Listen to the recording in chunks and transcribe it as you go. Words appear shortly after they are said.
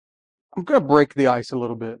I'm going to break the ice a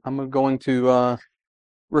little bit. I'm going to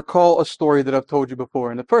recall a story that I've told you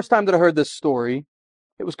before. And the first time that I heard this story,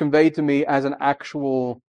 it was conveyed to me as an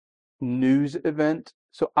actual news event.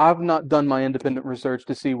 So I've not done my independent research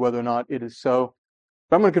to see whether or not it is so.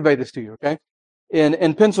 But I'm going to convey this to you, okay?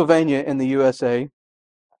 In Pennsylvania, in the USA,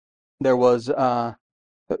 there was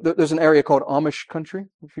there's an area called Amish country.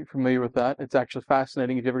 If you're familiar with that, it's actually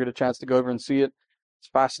fascinating. If you ever get a chance to go over and see it, it's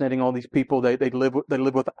fascinating. All these people they live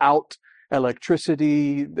without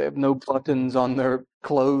electricity. They have no buttons on their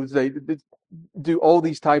clothes. They do all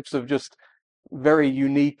these types of just very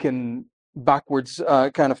unique and backwards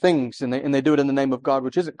kind of things, and they do it in the name of God,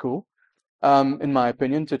 which isn't cool, in my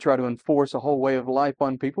opinion, to try to enforce a whole way of life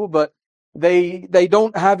on people. But they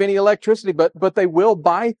don't have any electricity, but they will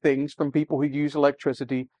buy things from people who use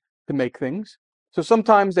electricity to make things. So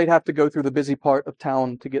sometimes they'd have to go through the busy part of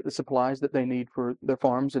town to get the supplies that they need for their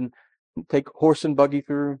farms, and take horse and buggy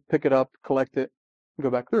through, pick it up, collect it, and go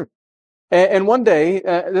back through. And one day,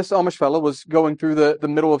 this Amish fellow was going through the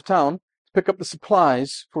middle of town to pick up the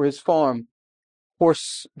supplies for his farm,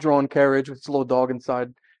 horse-drawn carriage with his little dog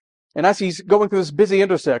inside. And as he's going through this busy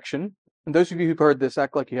intersection, and those of you who've heard this,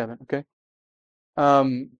 act like you haven't, okay?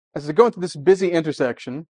 As they're going through this busy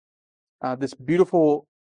intersection, this beautiful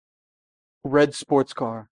red sports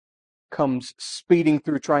car comes speeding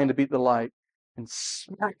through trying to beat the light and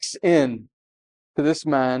smacks in to this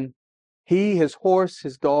man. He, his horse,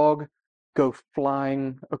 his dog go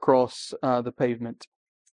flying across the pavement.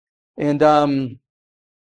 And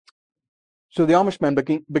so the Amish man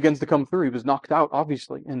begins to come through. He was knocked out,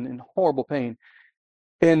 obviously, in horrible pain.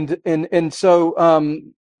 And so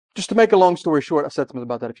just to make a long story short, I said something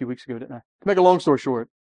about that a few weeks ago, didn't I? To make a long story short,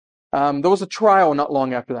 there was a trial not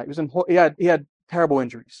long after that. He had terrible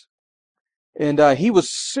injuries, and he was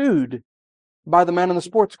sued by the man in the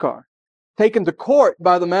sports car, taken to court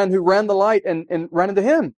by the man who ran the light and ran into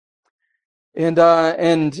him.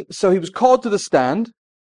 And so he was called to the stand.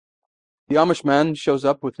 The Amish man shows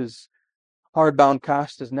up with his hardbound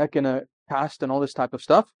cast, his neck in a cast, and all this type of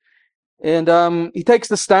stuff. And he takes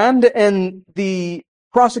the stand, and the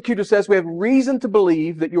prosecutor says, "We have reason to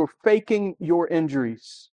believe that you're faking your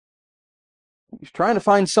injuries." He's trying to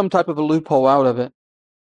find some type of a loophole out of it.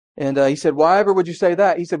 And he said, "Why ever would you say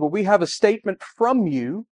that?" He said, "Well, we have a statement from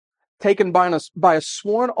you taken by a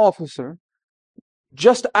sworn officer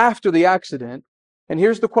just after the accident. And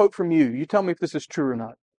here's the quote from you. You tell me if this is true or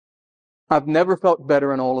not. I've never felt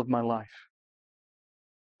better in all of my life."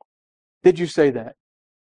 "Did you say that?"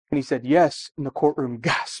 And he said, "Yes," in the courtroom.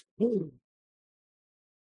 Gasp. And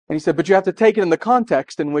he said, "But you have to take it in the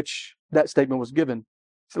context in which that statement was given."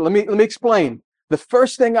 So let me explain. The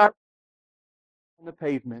first thing I on the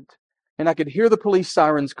pavement, and I could hear the police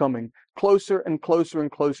sirens coming closer and closer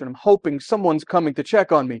and closer, and I'm hoping someone's coming to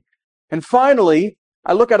check on me. And finally,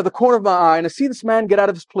 I look out of the corner of my eye and I see this man get out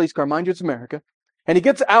of his police car. Mind you, it's America. And he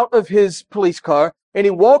gets out of his police car and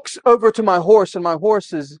he walks over to my horse, and my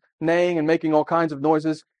horse is neighing and making all kinds of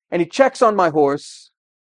noises. And he checks on my horse,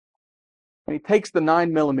 and he takes the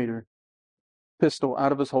 9mm pistol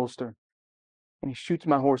out of his holster, and he shoots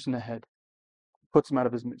my horse in the head, puts him out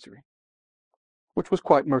of his misery, which was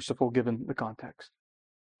quite merciful given the context.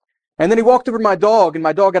 And then he walked over to my dog, and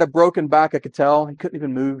my dog had a broken back, I could tell. He couldn't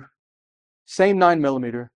even move. Same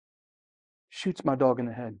 9mm, shoots my dog in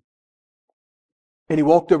the head. And he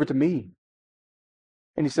walked over to me,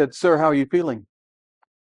 and he said, "Sir, how are you feeling?"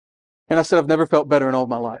 And I said, "I've never felt better in all of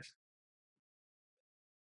my life."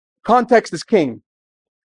 Context is king.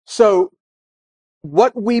 So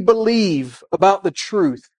what we believe about the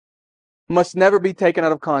truth must never be taken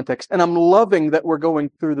out of context. And I'm loving that we're going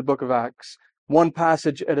through the book of Acts, one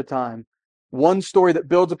passage at a time, one story that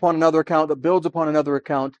builds upon another account, that builds upon another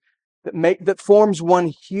account, that forms one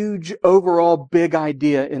huge overall big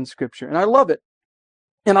idea in Scripture. And I love it.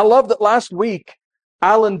 And I love that last week,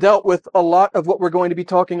 Alan dealt with a lot of what we're going to be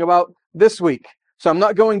talking about this week. So I'm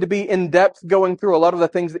not going to be in depth going through a lot of the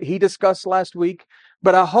things that he discussed last week,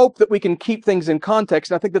 but I hope that we can keep things in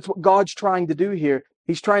context. And I think that's what God's trying to do here.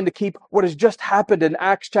 He's trying to keep what has just happened in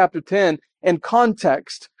Acts chapter 10 in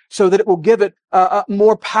context so that it will give it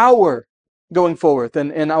more power going forth.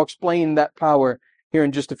 And I'll explain that power here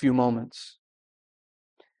in just a few moments.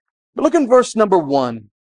 But look in verse number 1.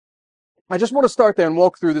 I just want to start there and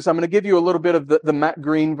walk through this. I'm going to give you a little bit of the Matt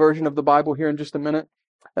Green version of the Bible here in just a minute,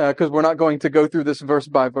 because we're not going to go through this verse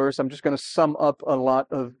by verse. I'm just going to sum up a lot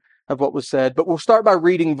of what was said. But we'll start by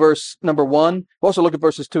reading verse number 1. We'll also look at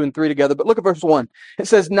verses 2 and 3 together. But look at verse 1. It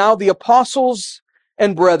says, "Now the apostles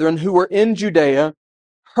and brethren who were in Judea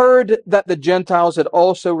heard that the Gentiles had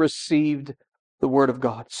also received the word of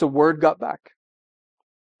God." So word got back.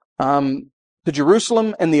 to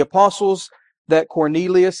Jerusalem and the apostles that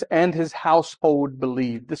Cornelius and his household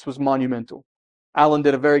believed. This was monumental. Alan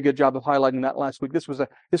did a very good job of highlighting that last week. This was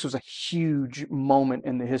a huge moment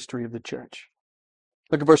in the history of the church.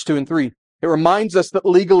 Look at verse 2 and 3. It reminds us that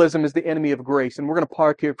legalism is the enemy of grace, and we're going to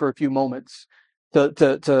park here for a few moments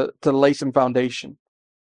to lay some foundation.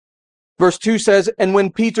 Verse 2 says, "And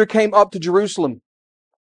when Peter came up to Jerusalem,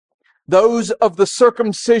 those of the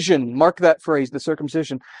circumcision," mark that phrase, the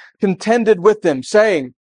circumcision, "contended with them,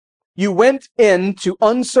 saying, 'You went in to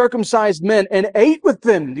uncircumcised men and ate with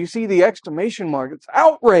them.'" Do you see the exclamation mark? It's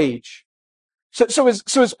outrage. So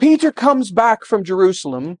as Peter comes back from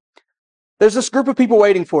Jerusalem, there's this group of people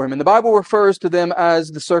waiting for him, and the Bible refers to them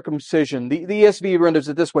as the circumcision. The ESV renders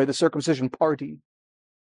it this way, the circumcision party.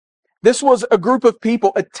 This was a group of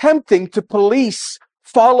people attempting to police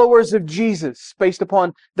followers of Jesus based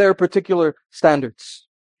upon their particular standards.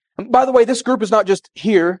 And by the way, this group is not just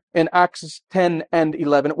here in Acts 10 and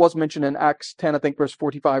 11. It was mentioned in Acts 10, I think, verse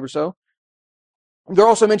 45 or so. They're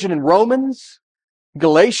also mentioned in Romans,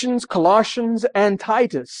 Galatians, Colossians, and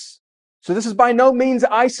Titus. So this is by no means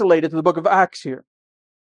isolated to the book of Acts here.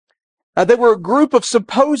 They were a group of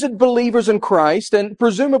supposed believers in Christ and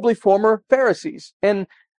presumably former Pharisees. And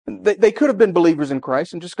they could have been believers in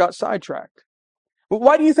Christ and just got sidetracked. But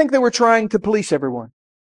why do you think they were trying to police everyone?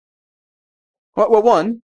 Well,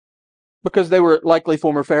 one, because they were likely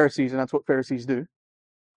former Pharisees, and that's what Pharisees do.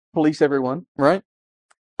 Police everyone, right?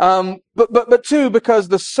 But two, because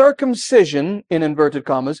the circumcision, in inverted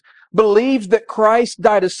commas, believed that Christ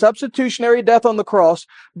died a substitutionary death on the cross,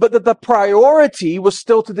 but that the priority was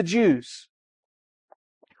still to the Jews.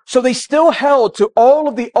 So they still held to all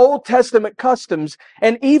of the Old Testament customs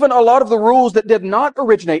and even a lot of the rules that did not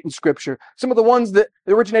originate in Scripture. Some of the ones that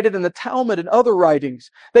originated in the Talmud and other writings.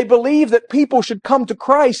 They believed that people should come to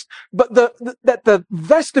Christ, but that the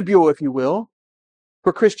vestibule, if you will,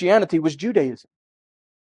 for Christianity was Judaism.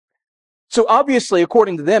 So obviously,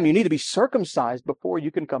 according to them, you need to be circumcised before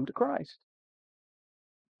you can come to Christ.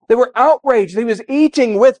 They were outraged. He was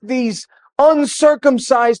eating with these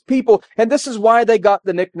uncircumcised people. And this is why they got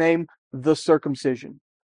the nickname, the circumcision.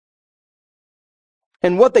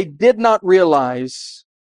 And what they did not realize,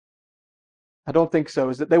 I don't think so,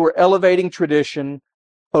 is that they were elevating tradition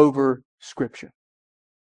over Scripture.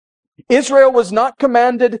 Israel was not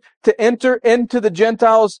commanded to enter into the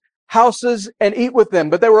Gentiles' houses and eat with them,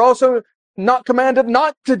 but they were also not commanded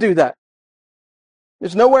not to do that.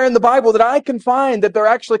 There's nowhere in the Bible that I can find that they're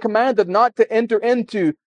actually commanded not to enter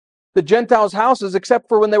into the Gentiles' houses except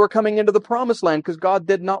for when they were coming into the promised land, because God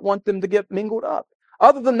did not want them to get mingled up.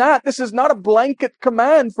 Other than that, this is not a blanket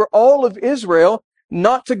command for all of Israel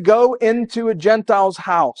not to go into a Gentile's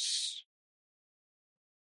house.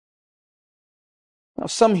 Now,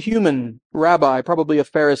 some human rabbi, probably a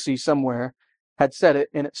Pharisee somewhere, had said it,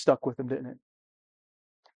 and it stuck with him, didn't it?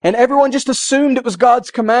 And everyone just assumed it was God's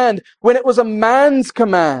command when it was a man's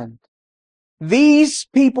command. These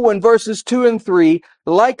people in verses 2 and 3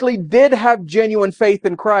 likely did have genuine faith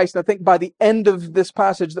in Christ. And I think by the end of this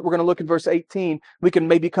passage that we're going to look at verse 18, we can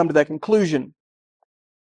maybe come to that conclusion.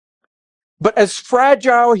 But as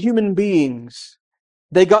fragile human beings,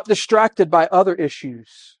 they got distracted by other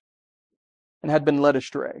issues and had been led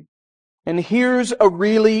astray. And here's a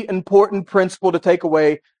really important principle to take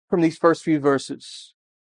away from these first few verses.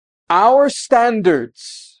 Our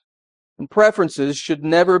standards and preferences should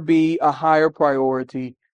never be a higher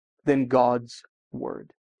priority than God's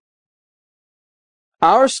Word.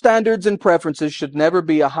 Our standards and preferences should never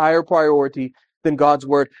be a higher priority than God's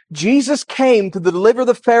Word. Jesus came to deliver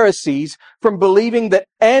the Pharisees from believing that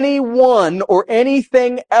anyone or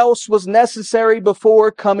anything else was necessary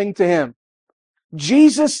before coming to Him.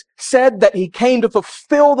 Jesus said that He came to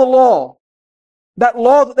fulfill the law. That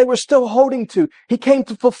law that they were still holding to. He came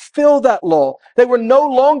to fulfill that law. They were no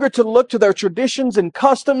longer to look to their traditions and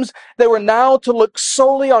customs. They were now to look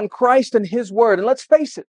solely on Christ and His Word. And let's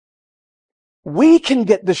face it, we can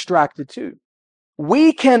get distracted too.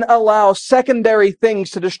 We can allow secondary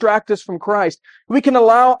things to distract us from Christ. We can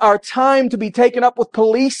allow our time to be taken up with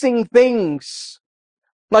policing things.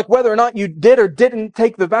 Like whether or not you did or didn't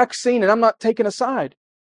take the vaccine, and I'm not taking a side.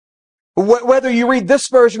 Whether you read this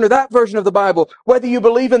version or that version of the Bible, whether you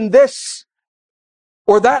believe in this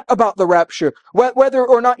or that about the rapture, whether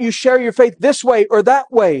or not you share your faith this way or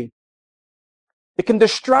that way, it can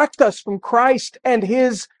distract us from Christ and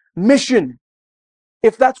His mission.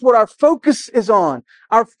 If that's what our focus is on,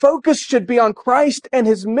 our focus should be on Christ and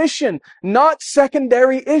His mission, not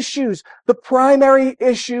secondary issues. The primary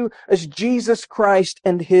issue is Jesus Christ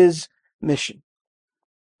and His mission.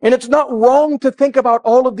 And it's not wrong to think about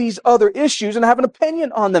all of these other issues and have an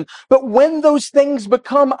opinion on them. But when those things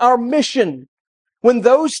become our mission, when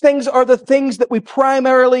those things are the things that we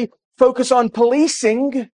primarily focus on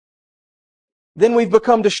policing, then we've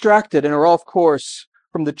become distracted and are off course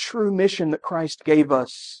from the true mission that Christ gave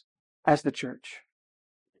us as the church.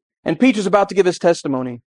 And Peter's about to give his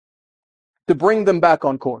testimony to bring them back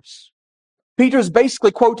on course. Peter's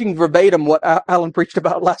basically quoting verbatim what Alan preached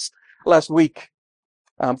about last week.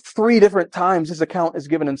 3 different times his account is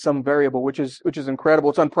given in some variable, which is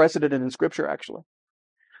incredible. It's unprecedented in Scripture, actually.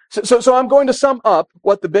 So I'm going to sum up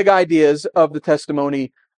what the big ideas of the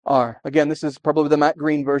testimony are. Again, this is probably the Matt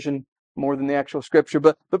Green version more than the actual Scripture.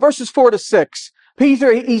 But verses 4 to 6,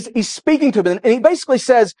 Peter, he's speaking to them, and he basically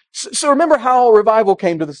says, so remember how revival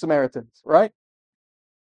came to the Samaritans, right?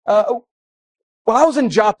 Well, I was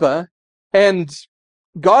in Joppa, and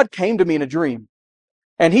God came to me in a dream.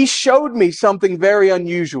 And he showed me something very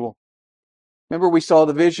unusual. Remember, we saw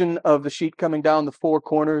the vision of the sheet coming down the 4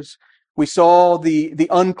 corners. We saw the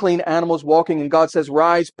unclean animals walking, and God says,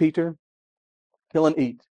 "Rise, Peter, kill and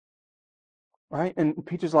eat." Right? And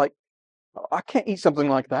Peter's like, "I can't eat something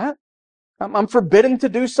like that. I'm forbidden to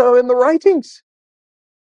do so in the writings."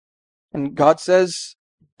 And God says,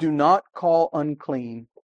 "Do not call unclean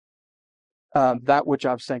that which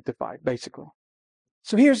I've sanctified," basically.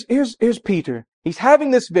 So here's Peter. He's having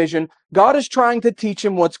this vision. God is trying to teach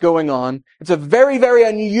him what's going on. It's a very, very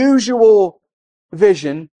unusual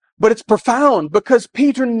vision, but it's profound because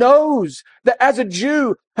Peter knows that as a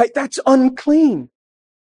Jew, hey, that's unclean.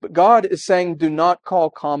 But God is saying, do not call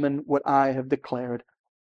common what I have declared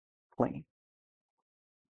clean.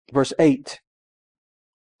 Verse 8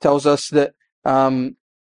 tells us that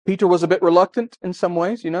Peter was a bit reluctant in some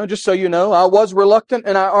ways, just so you know. I was reluctant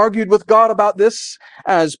and I argued with God about this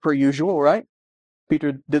as per usual, right?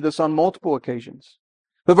 Peter did this on multiple occasions.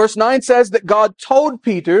 But verse 9 says that God told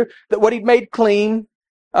Peter that what he'd made clean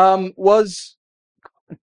was,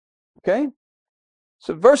 okay?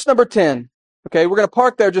 So verse number 10, okay, we're going to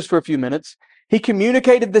park there just for a few minutes. He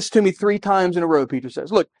communicated this to me 3 times in a row, Peter says.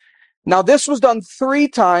 Look, now this was done 3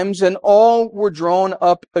 times and all were drawn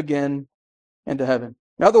up again into heaven.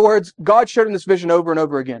 In other words, God showed him this vision over and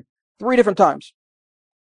over again, 3 different times.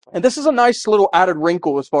 And this is a nice little added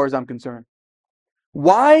wrinkle as far as I'm concerned.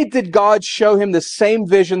 Why did God show him the same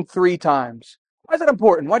vision 3 times? Why is that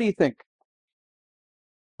important? Why do you think?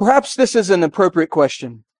 Perhaps this is an appropriate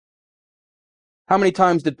question. How many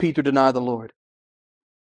times did Peter deny the Lord?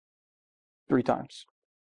 3 times.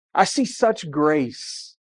 I see such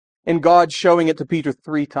grace in God showing it to Peter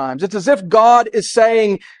 3 times. It's as if God is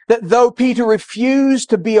saying that though Peter refused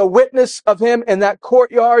to be a witness of him in that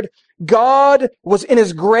courtyard, God was in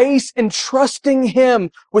his grace entrusting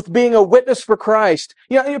him with being a witness for Christ.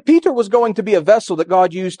 Peter was going to be a vessel that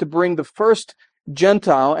God used to bring the first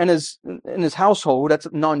Gentile and in his household, that's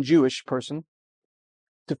a non-Jewish person,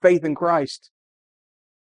 to faith in Christ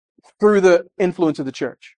through the influence of the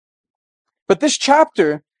church. But this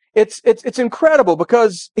chapter, it's incredible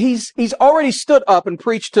because he's already stood up and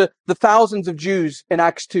preached to the thousands of Jews in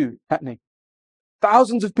Acts 2, hasn't he?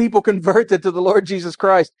 Thousands of people converted to the Lord Jesus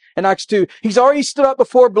Christ in Acts 2. He's already stood up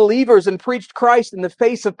before believers and preached Christ in the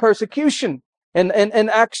face of persecution in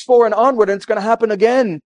Acts 4 and onward, and it's going to happen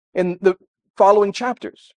again in the following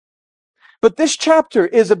chapters. But this chapter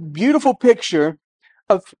is a beautiful picture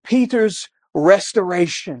of Peter's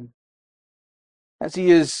restoration as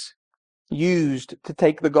he is used to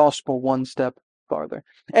take the gospel one step farther.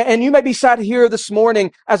 And you may be sat here this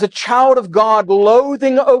morning as a child of God,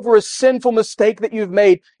 loathing over a sinful mistake that you've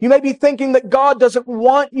made. You may be thinking that God doesn't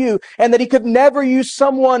want you and that he could never use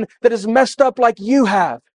someone that is messed up like you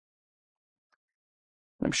have.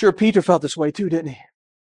 I'm sure Peter felt this way too, didn't he?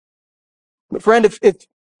 But friend, if you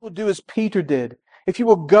will do as Peter did, if you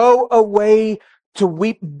will go away to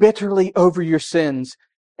weep bitterly over your sins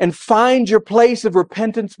and find your place of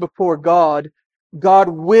repentance before God, God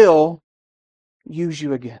will use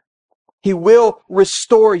you again. He will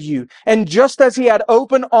restore you. And just as he had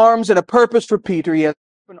open arms and a purpose for Peter, he has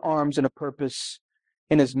open arms and a purpose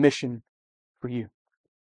in his mission for you.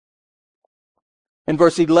 In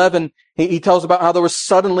verse 11, he tells about how there was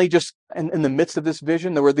suddenly, just in the midst of this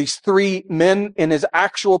vision, there were these 3 men in his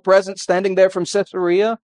actual presence standing there from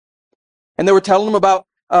Caesarea. And they were telling him about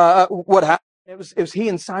what happened. It was he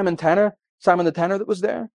and Simon the Tanner that was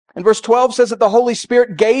there. And verse 12 says that the Holy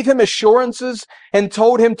Spirit gave him assurances and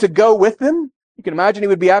told him to go with them. You can imagine he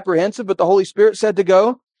would be apprehensive, but the Holy Spirit said to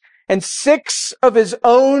go. And 6 of his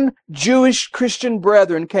own Jewish Christian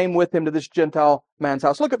brethren came with him to this Gentile man's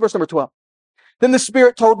house. Look at verse number 12. Then the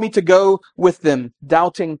Spirit told me to go with them,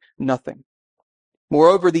 doubting nothing.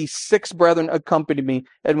 Moreover, these 6 brethren accompanied me,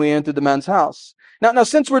 and we entered the man's house. Now,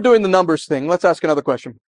 since we're doing the numbers thing, let's ask another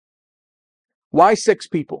question. Why 6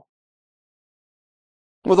 people?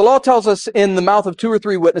 Well, the law tells us in the mouth of 2 or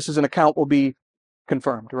 3 witnesses an account will be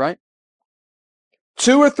confirmed, right?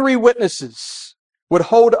 2 or 3 witnesses would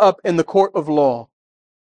hold up in the court of law.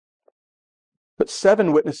 But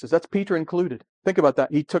 7 witnesses, that's Peter included. Think about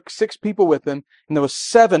that. He took 6 people with him, and there was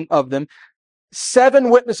 7 of them. 7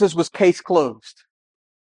 witnesses was case closed.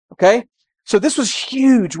 Okay? So this was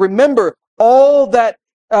huge. Remember, all that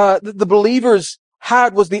the believers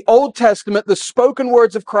had was the Old Testament, the spoken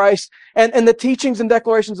words of Christ, and the teachings and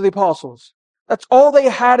declarations of the apostles. That's all they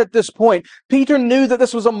had at this point. Peter knew that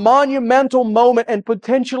this was a monumental moment and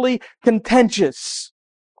potentially contentious.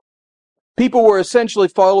 People were essentially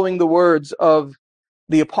following the words of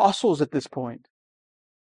the apostles at this point.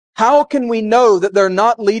 How can we know that they're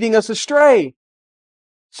not leading us astray?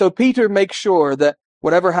 So Peter makes sure that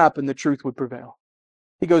whatever happened, the truth would prevail.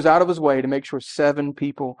 He goes out of his way to make sure 7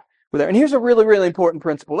 people were there. And here's a really, really important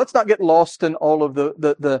principle. Let's not get lost in all of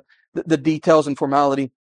the details and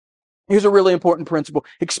formality. Here's a really important principle.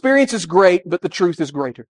 Experience is great, but the truth is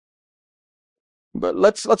greater. But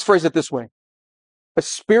let's phrase it this way. A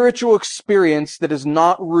spiritual experience that is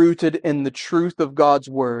not rooted in the truth of God's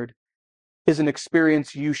word is an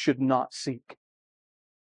experience you should not seek.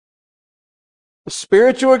 A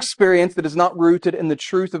spiritual experience that is not rooted in the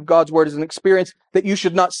truth of God's word is an experience that you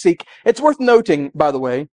should not seek. It's worth noting, by the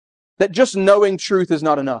way, that just knowing truth is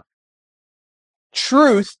not enough.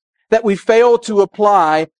 Truth that we fail to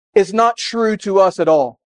apply is not true to us at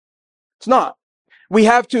all. It's not. We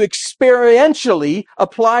have to experientially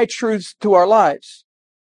apply truths to our lives.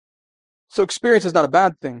 So experience is not a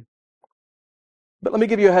bad thing. But let me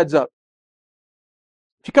give you a heads up.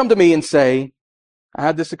 If you come to me and say, I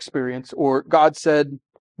had this experience, or God said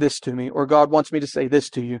this to me, or God wants me to say this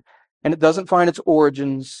to you, and it doesn't find its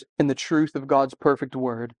origins in the truth of God's perfect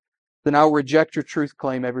word, then I'll reject your truth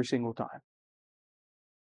claim every single time.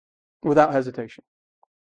 Without hesitation.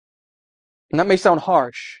 And that may sound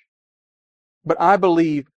harsh, but I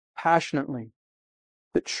believe passionately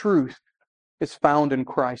that truth is found in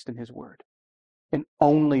Christ and His Word, and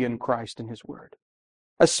only in Christ and His Word.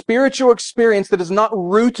 A spiritual experience that is not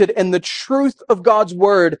rooted in the truth of God's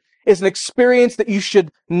Word is an experience that you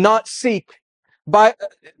should not seek.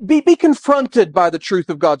 Be confronted by the truth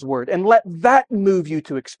of God's Word, and let that move you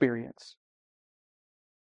to experience.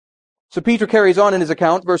 So Peter carries on in his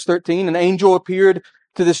account, verse 13, an angel appeared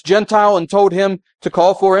to this Gentile and told him to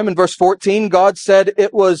call for him. In verse 14, God said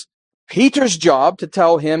it was Peter's job to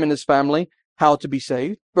tell him and his family how to be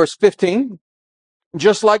saved. Verse 15,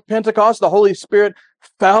 just like Pentecost, the Holy Spirit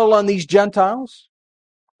fell on these Gentiles.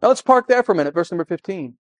 Now let's park there for a minute, verse number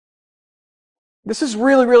 15. This is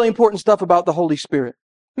really, really important stuff about the Holy Spirit.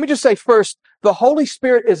 Let me just say first, the Holy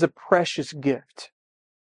Spirit is a precious gift.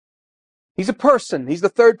 He's a person. He's the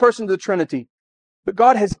third person of the Trinity. But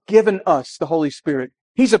God has given us the Holy Spirit.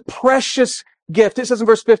 He's a precious gift. It says in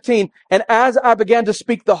verse 15, and as I began to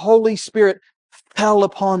speak, the Holy Spirit fell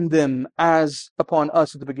upon them as upon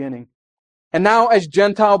us at the beginning. And now as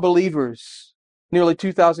Gentile believers, nearly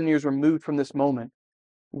 2,000 years removed from this moment,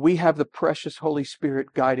 we have the precious Holy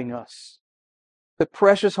Spirit guiding us. The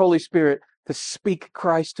precious Holy Spirit to speak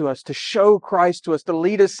Christ to us, to show Christ to us, to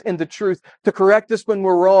lead us into truth, to correct us when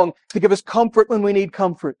we're wrong, to give us comfort when we need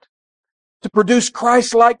comfort, to produce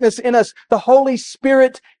Christ-likeness in us. The Holy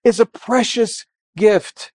Spirit is a precious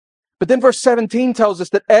gift. But then verse 17 tells us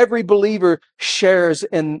that every believer shares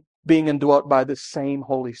in being indwelt by the same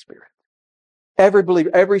Holy Spirit. Every believer,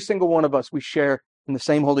 every single one of us, we share in the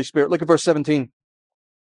same Holy Spirit. Look at verse 17.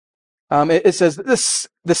 It says,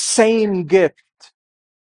 the same gift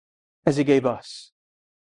as He gave us.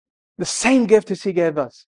 The same gift as He gave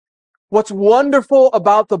us. What's wonderful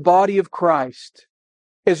about the body of Christ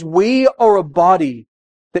is we are a body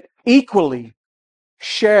that equally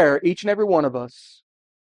share, each and every one of us,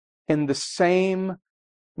 in the same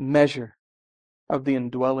measure of the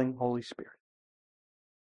indwelling Holy Spirit.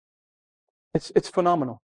 It's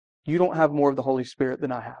phenomenal. You don't have more of the Holy Spirit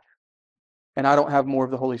than I have. And I don't have more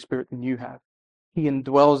of the Holy Spirit than you have. He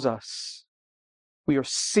indwells us. We are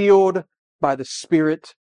sealed by the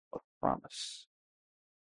Spirit of promise.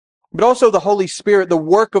 But also the Holy Spirit, the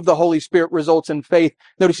work of the Holy Spirit results in faith.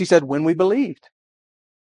 Notice he said, when we believed.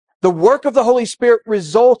 The work of the Holy Spirit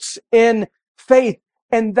results in faith.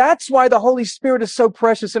 And that's why the Holy Spirit is so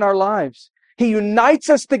precious in our lives. He unites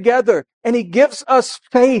us together and He gives us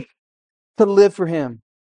faith to live for Him,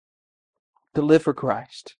 to live for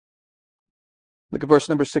Christ. Look at verse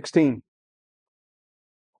number 16.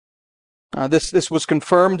 This was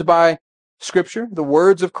confirmed by Scripture, the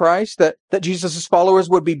words of Christ, that Jesus' followers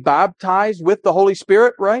would be baptized with the Holy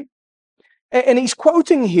Spirit, right? And he's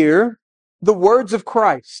quoting here the words of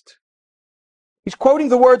Christ. He's quoting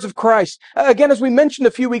the words of Christ. Again, as we mentioned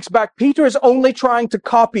a few weeks back, Peter is only trying to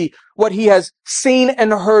copy what he has seen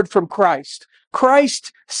and heard from Christ.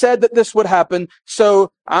 Christ said that this would happen,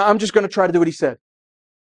 so I'm just going to try to do what he said.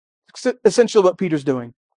 It's essentially what Peter's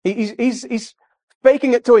doing. He's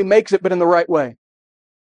faking it till he makes it, but in the right way.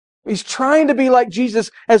 He's trying to be like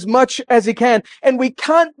Jesus as much as he can. And we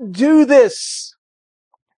can't do this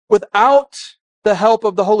without the help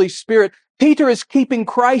of the Holy Spirit. Peter is keeping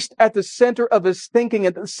Christ at the center of his thinking,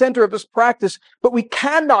 at the center of his practice, but we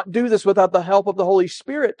cannot do this without the help of the Holy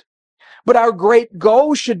Spirit. But our great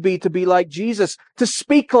goal should be to be like Jesus, to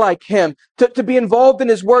speak like him, to be involved in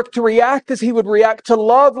his work, to react as he would react, to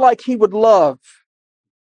love like he would love.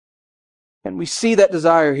 And we see that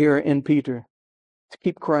desire here in Peter, to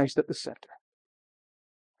keep Christ at the center.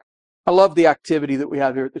 I love the activity that we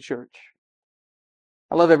have here at the church.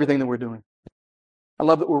 I love everything that we're doing. I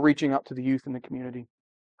love that we're reaching out to the youth in the community.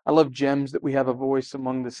 I love gems that we have a voice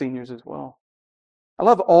among the seniors as well. I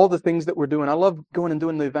love all the things that we're doing. I love going and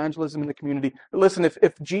doing the evangelism in the community. But listen,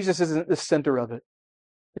 if Jesus isn't the center of it,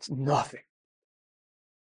 it's nothing.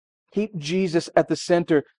 Keep Jesus at the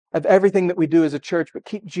center of everything that we do as a church, but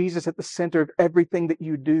keep Jesus at the center of everything that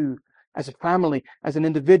you do as a family, as an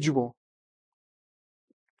individual.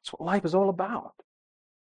 That's what life is all about.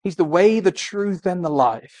 He's the way, the truth, and the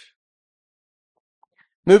life.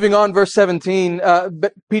 Moving on, verse 17,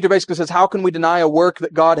 Peter basically says, how can we deny a work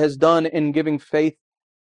that God has done in giving faith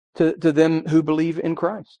to them who believe in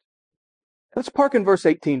Christ? Let's park in verse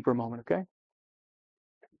 18 for a moment, okay?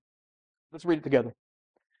 Let's read it together.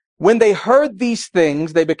 When they heard these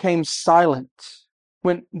things, they became silent.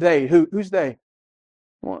 When they, who's they?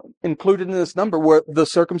 Well, included in this number were the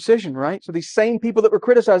circumcision, right? So these same people that were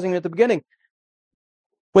criticizing him at the beginning.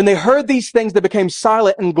 When they heard these things, they became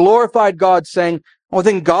silent and glorified God, saying, well,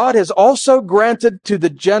 then God has also granted to the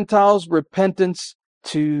Gentiles repentance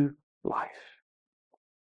to life.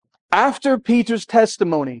 After Peter's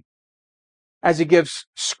testimony, as he gives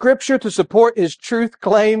scripture to support his truth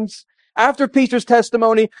claims, after Peter's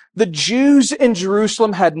testimony, the Jews in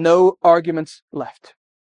Jerusalem had no arguments left.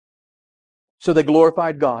 So they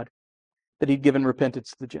glorified God that he'd given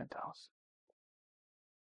repentance to the Gentiles.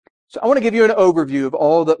 So I want to give you an overview of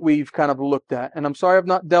all that we've kind of looked at. And I'm sorry I've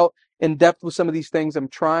not dealt in depth with some of these things. I'm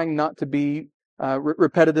trying not to be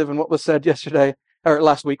repetitive in what was said yesterday, or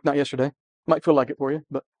last week, not yesterday. Might feel like it for you,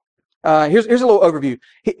 but here's a little overview.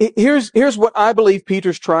 Here's what I believe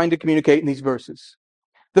Peter's trying to communicate in these verses.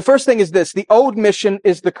 The first thing is this: the old mission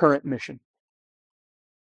is the current mission.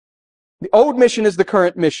 The old mission is the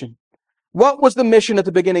current mission. What was the mission at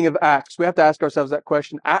the beginning of Acts? We have to ask ourselves that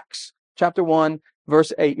question. Acts chapter 1,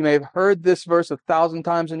 verse 8. You may have heard this verse 1,000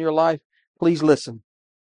 times in your life. Please listen.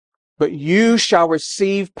 But you shall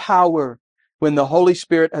receive power when the Holy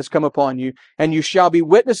Spirit has come upon you, and you shall be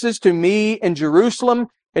witnesses to me in Jerusalem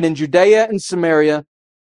and in Judea and Samaria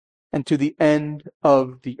and to the end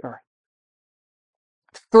of the earth.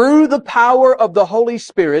 Through the power of the Holy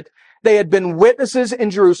Spirit, they had been witnesses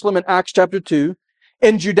in Jerusalem in Acts chapter 2,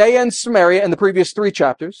 in Judea and Samaria in the previous 3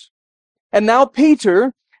 chapters. And now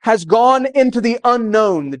Peter has gone into the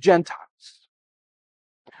unknown, the Gentiles.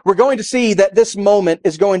 We're going to see that this moment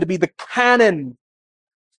is going to be the canon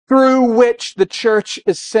through which the church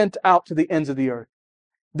is sent out to the ends of the earth.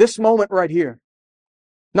 This moment right here.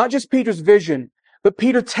 Not just Peter's vision, but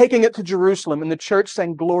Peter taking it to Jerusalem and the church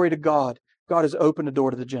saying, glory to God. God has opened a door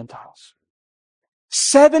to the Gentiles.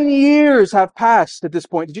 7 years have passed at this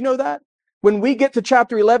point. Did you know that? When we get to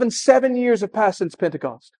chapter 11, 7 years have passed since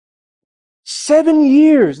Pentecost. 7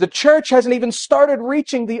 years. The church hasn't even started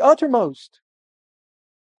reaching the uttermost,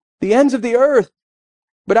 the ends of the earth.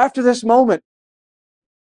 But after this moment,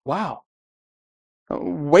 wow.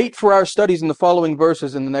 Wait for our studies in the following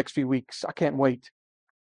verses in the next few weeks. I can't wait.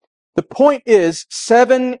 The point is,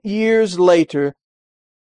 7 years later,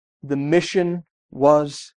 the mission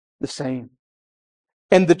was the same.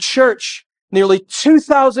 And the church, nearly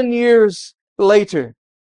 2,000 years later,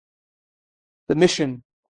 the mission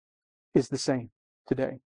is the same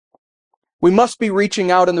today. We must be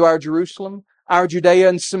reaching out into our Jerusalem, our Judea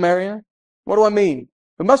and Samaria. What do I mean?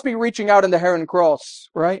 We must be reaching out into Heron Cross,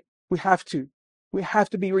 right? We have to. We have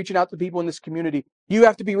to be reaching out to people in this community. You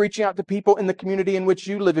have to be reaching out to people in the community in which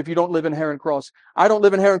you live if you don't live in Heron Cross. I don't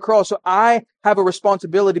live in Heron Cross, so I have a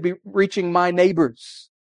responsibility to be reaching my neighbors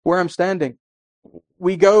where I'm standing.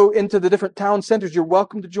 We go into the different town centers. You're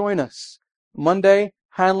welcome to join us. Monday,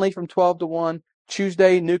 Hanley from 12 to 1.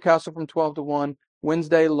 Tuesday, Newcastle from 12 to 1.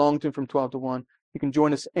 Wednesday, Longton from 12 to 1. You can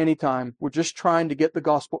join us anytime. We're just trying to get the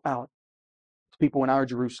gospel out to people in our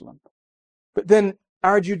Jerusalem. But then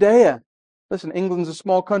our Judea. Listen, England's a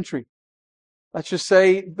small country. Let's just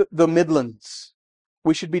say the Midlands.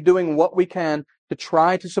 We should be doing what we can to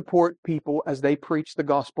try to support people as they preach the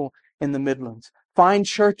gospel in the Midlands. Find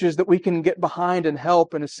churches that we can get behind and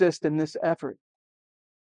help and assist in this effort.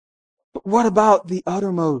 But what about the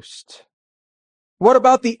uttermost? What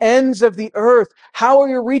about the ends of the earth? How are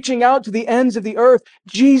you reaching out to the ends of the earth?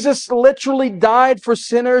 Jesus literally died for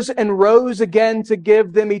sinners and rose again to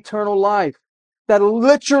give them eternal life. That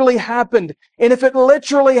literally happened. And if it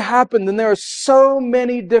literally happened, then there are so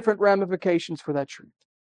many different ramifications for that truth.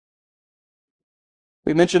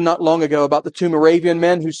 We mentioned not long ago about the two Moravian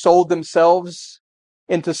men who sold themselves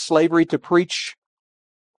into slavery to preach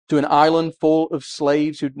to an island full of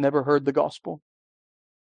slaves who'd never heard the gospel.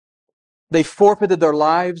 They forfeited their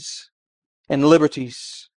lives and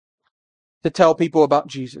liberties to tell people about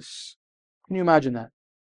Jesus. Can you imagine that?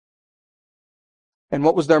 And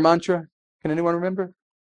what was their mantra? Can anyone remember?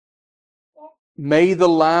 May the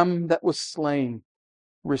Lamb that was slain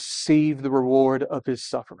receive the reward of his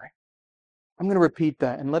suffering. I'm going to repeat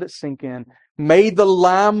that and let it sink in. May the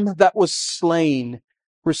Lamb that was slain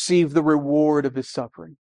receive the reward of his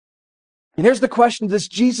suffering. And here's the question: does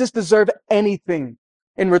Jesus deserve anything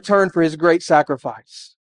in return for his great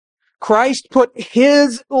sacrifice? Christ put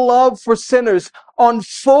his love for sinners on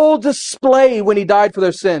full display when he died for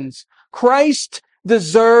their sins. Christ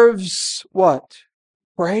deserves what?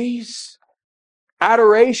 Praise,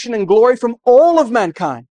 adoration, and glory from all of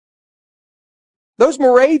mankind. Those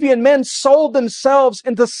Moravian men sold themselves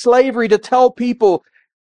into slavery to tell people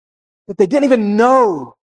that they didn't even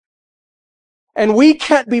know. And we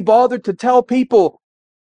can't be bothered to tell people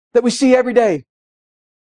that we see every day.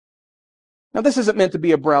 Now, this isn't meant to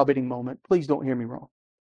be a browbeating moment. Please don't hear me wrong.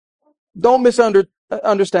 Don't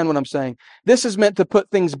misunderstand what I'm saying. This is meant to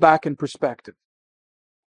put things back in perspective.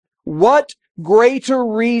 What greater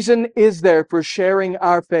reason is there for sharing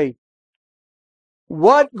our faith?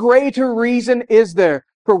 What greater reason is there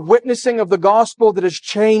for witnessing of the gospel that has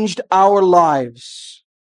changed our lives?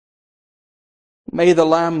 May the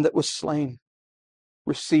Lamb that was slain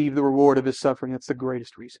receive the reward of his suffering. That's the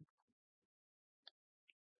greatest reason.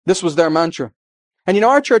 This was their mantra. And you know,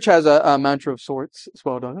 our church has a mantra of sorts as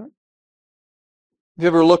well, doesn't it? If you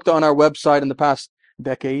ever looked on our website in the past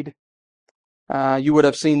decade, you would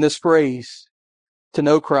have seen this phrase: to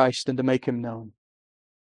know Christ and to make him known.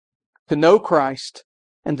 To know Christ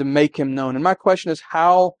and to make him known. And my question is,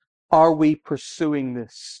 how are we pursuing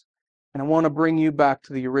this? And I want to bring you back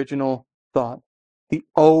to the original thought. The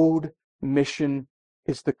old mission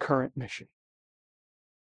is the current mission.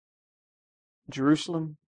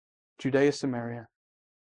 Jerusalem, Judea, Samaria,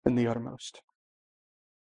 and the uttermost.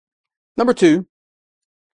 Number two,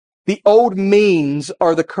 the old means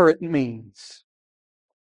are the current means.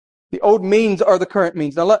 The old means are the current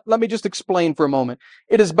means. Now let me just explain for a moment.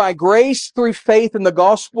 It is by grace through faith in the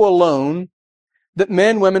gospel alone that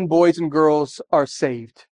men, women, boys, and girls are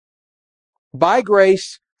saved. By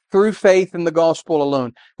grace through faith in the gospel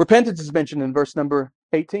alone. Repentance is mentioned in verse number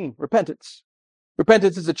 18. Repentance.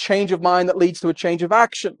 Repentance is a change of mind that leads to a change of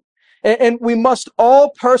action. And we must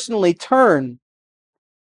all personally turn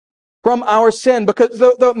from our sin, because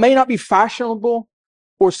though it may not be fashionable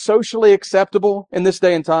or socially acceptable in this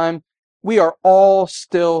day and time, we are all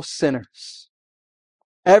still sinners.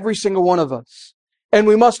 Every single one of us. And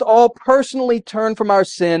we must all personally turn from our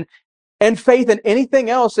sin and faith in anything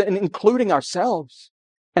else, including ourselves,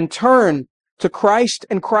 and turn to Christ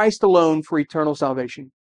and Christ alone for eternal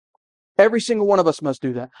salvation. Every single one of us must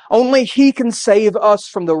do that. Only He can save us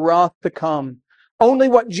from the wrath to come. Only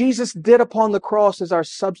what Jesus did upon the cross as our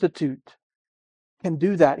substitute can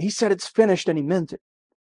do that. He said it's finished, and He meant it.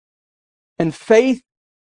 And faith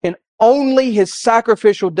in only His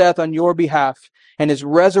sacrificial death on your behalf and His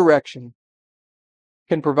resurrection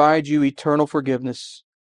can provide you eternal forgiveness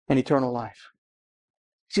and eternal life.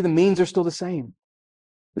 See, the means are still the same.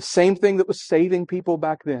 The same thing that was saving people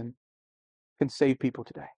back then can save people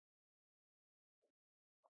today.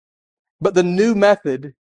 But the new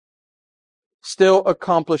method still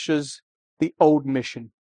accomplishes the old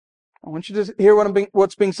mission. I want you to hear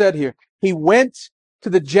what's being said here. He went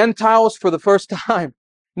to the Gentiles for the first time.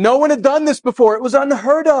 No one had done this before. It was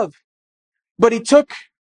unheard of. But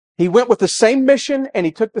he went with the same mission and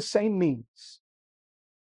he took the same means.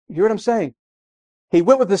 You hear what I'm saying? He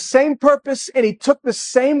went with the same purpose and he took the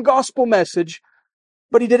same gospel message,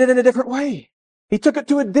 but he did it in a different way. He took it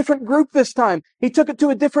to a different group this time. He took it to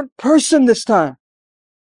a different person this time.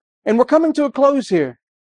 And we're coming to a close here.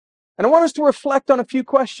 And I want us to reflect on a few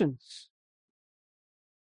questions.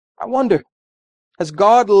 I wonder, has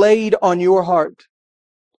God laid on your heart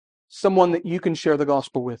someone that you can share the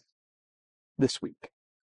gospel with this week?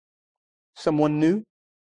 Someone new?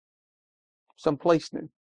 Someplace new?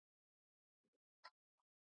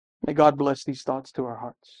 May God bless these thoughts to our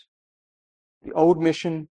hearts. The old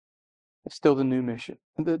mission is still the new mission,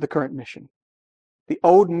 the current mission. The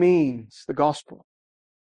old means, the gospel,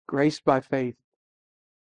 grace by faith,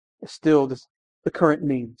 is still the current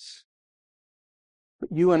means. But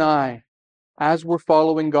you and I, as we're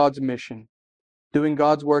following God's mission, doing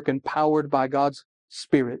God's work empowered by God's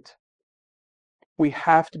Spirit, we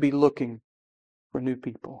have to be looking for new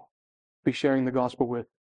people to be sharing the gospel with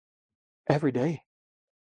every day.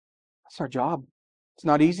 That's our job. It's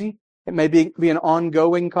not easy. It may be an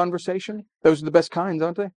ongoing conversation. Those are the best kinds,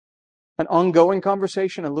 aren't they? An ongoing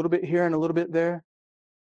conversation, a little bit here and a little bit there.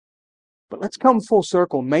 But let's come full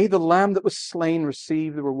circle. May the Lamb that was slain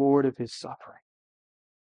receive the reward of his suffering.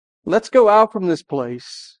 Let's go out from this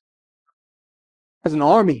place as an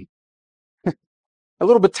army, a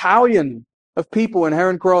little battalion of people in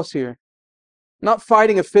Heron Cross here, not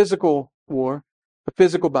fighting a physical war, a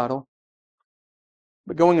physical battle,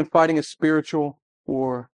 but going and fighting a spiritual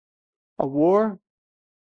war, a war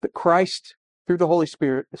that Christ, through the Holy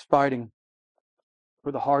Spirit, is fighting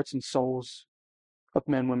for the hearts and souls of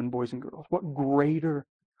men, women, boys, and girls. What greater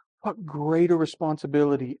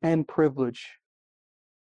responsibility and privilege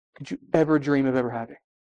could you ever dream of ever having?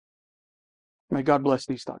 May God bless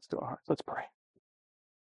these thoughts to our hearts. Let's pray.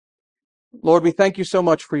 Lord, we thank you so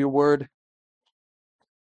much for your word.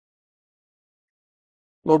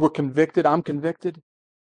 Lord, we're convicted. I'm convicted.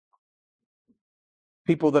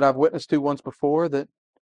 People that I've witnessed to once before that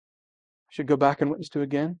I should go back and witness to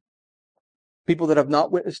again. People that I've not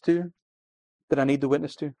witnessed to that I need to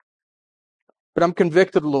witness to. But I'm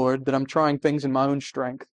convicted, Lord, that I'm trying things in my own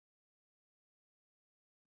strength.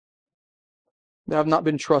 That I've not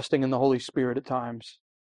been trusting in the Holy Spirit at times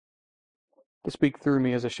to speak through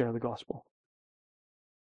me as I share the gospel.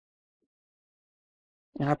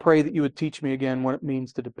 And I pray that you would teach me again what it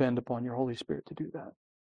means to depend upon your Holy Spirit to do that.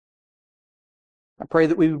 I pray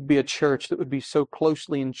that we would be a church that would be so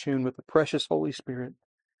closely in tune with the precious Holy Spirit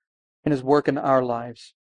and his work in our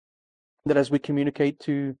lives, that as we communicate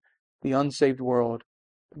to the unsaved world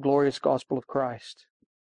the glorious gospel of Christ,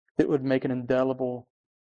 it would make an indelible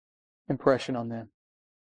impression on them,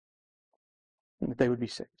 and that they would be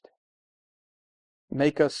saved.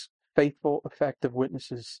 Make us faithful, effective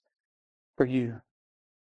witnesses for you,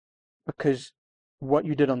 because what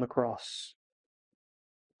you did on the cross,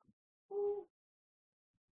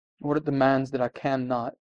 what it demands that I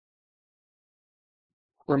cannot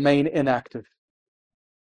remain inactive.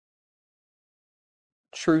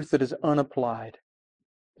 Truth that is unapplied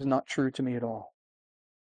is not true to me at all.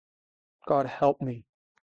 God, help me.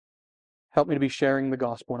 Help me to be sharing the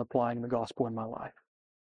gospel and applying the gospel in my life.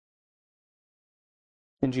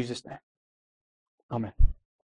 In Jesus' name, amen.